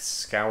try to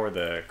scour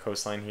the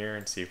coastline here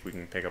and see if we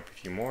can pick up a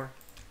few more.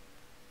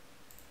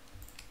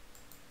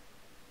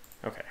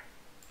 Okay.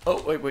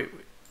 Oh, wait.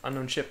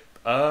 Unknown ship.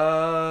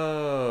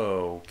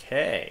 Oh,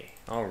 okay.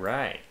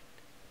 Alright.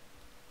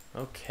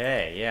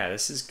 Okay, yeah,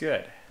 this is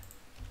good.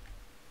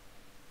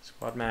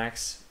 Squad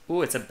max.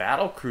 Ooh, it's a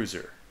battle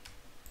cruiser.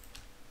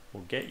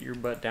 Well, get your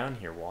butt down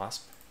here,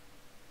 Wasp.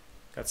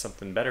 Got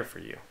something better for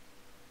you.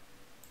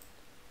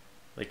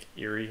 Lake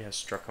Erie has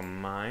struck a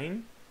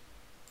mine.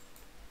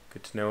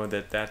 Good to know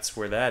that that's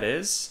where that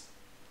is.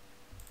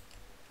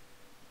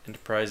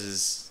 Enterprise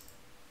is...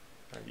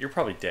 You're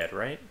probably dead,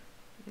 right?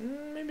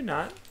 Maybe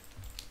not.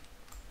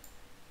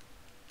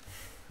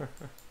 Oh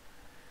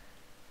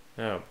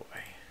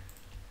boy.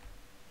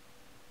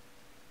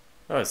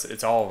 Oh,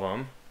 it's all of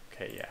them.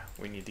 Okay, yeah.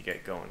 We need to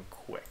get going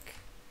quick.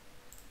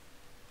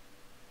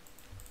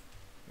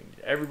 We need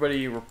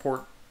everybody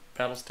report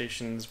battle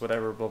stations,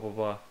 whatever, blah, blah,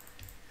 blah.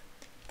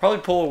 Probably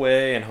pull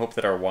away and hope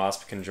that our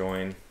Wasp can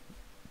join.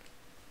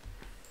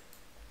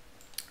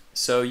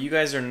 So you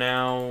guys are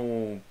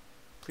now...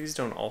 Please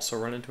don't also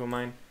run into a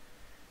mine.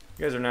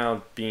 You guys are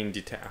now being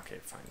detached. Okay,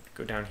 fine.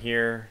 Go down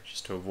here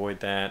just to avoid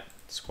that.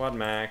 Squad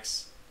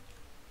max.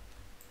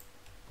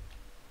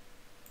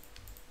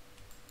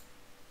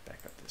 Back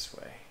up this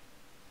way.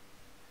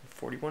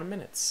 41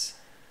 minutes.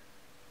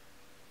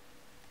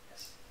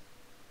 Yes.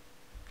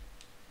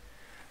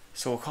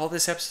 So we'll call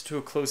this episode to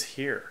a close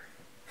here.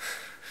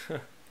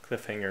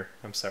 Cliffhanger.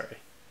 I'm sorry.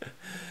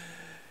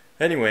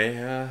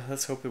 Anyway,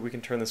 let's hope that we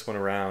can turn this one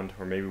around,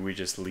 or maybe we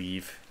just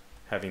leave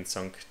having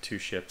sunk 2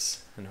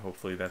 ships, and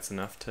hopefully that's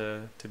enough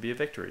to be a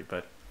victory.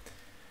 But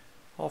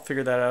I'll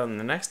figure that out in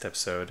the next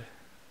episode.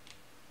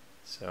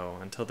 So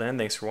until then,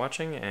 thanks for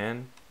watching,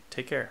 and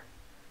take care.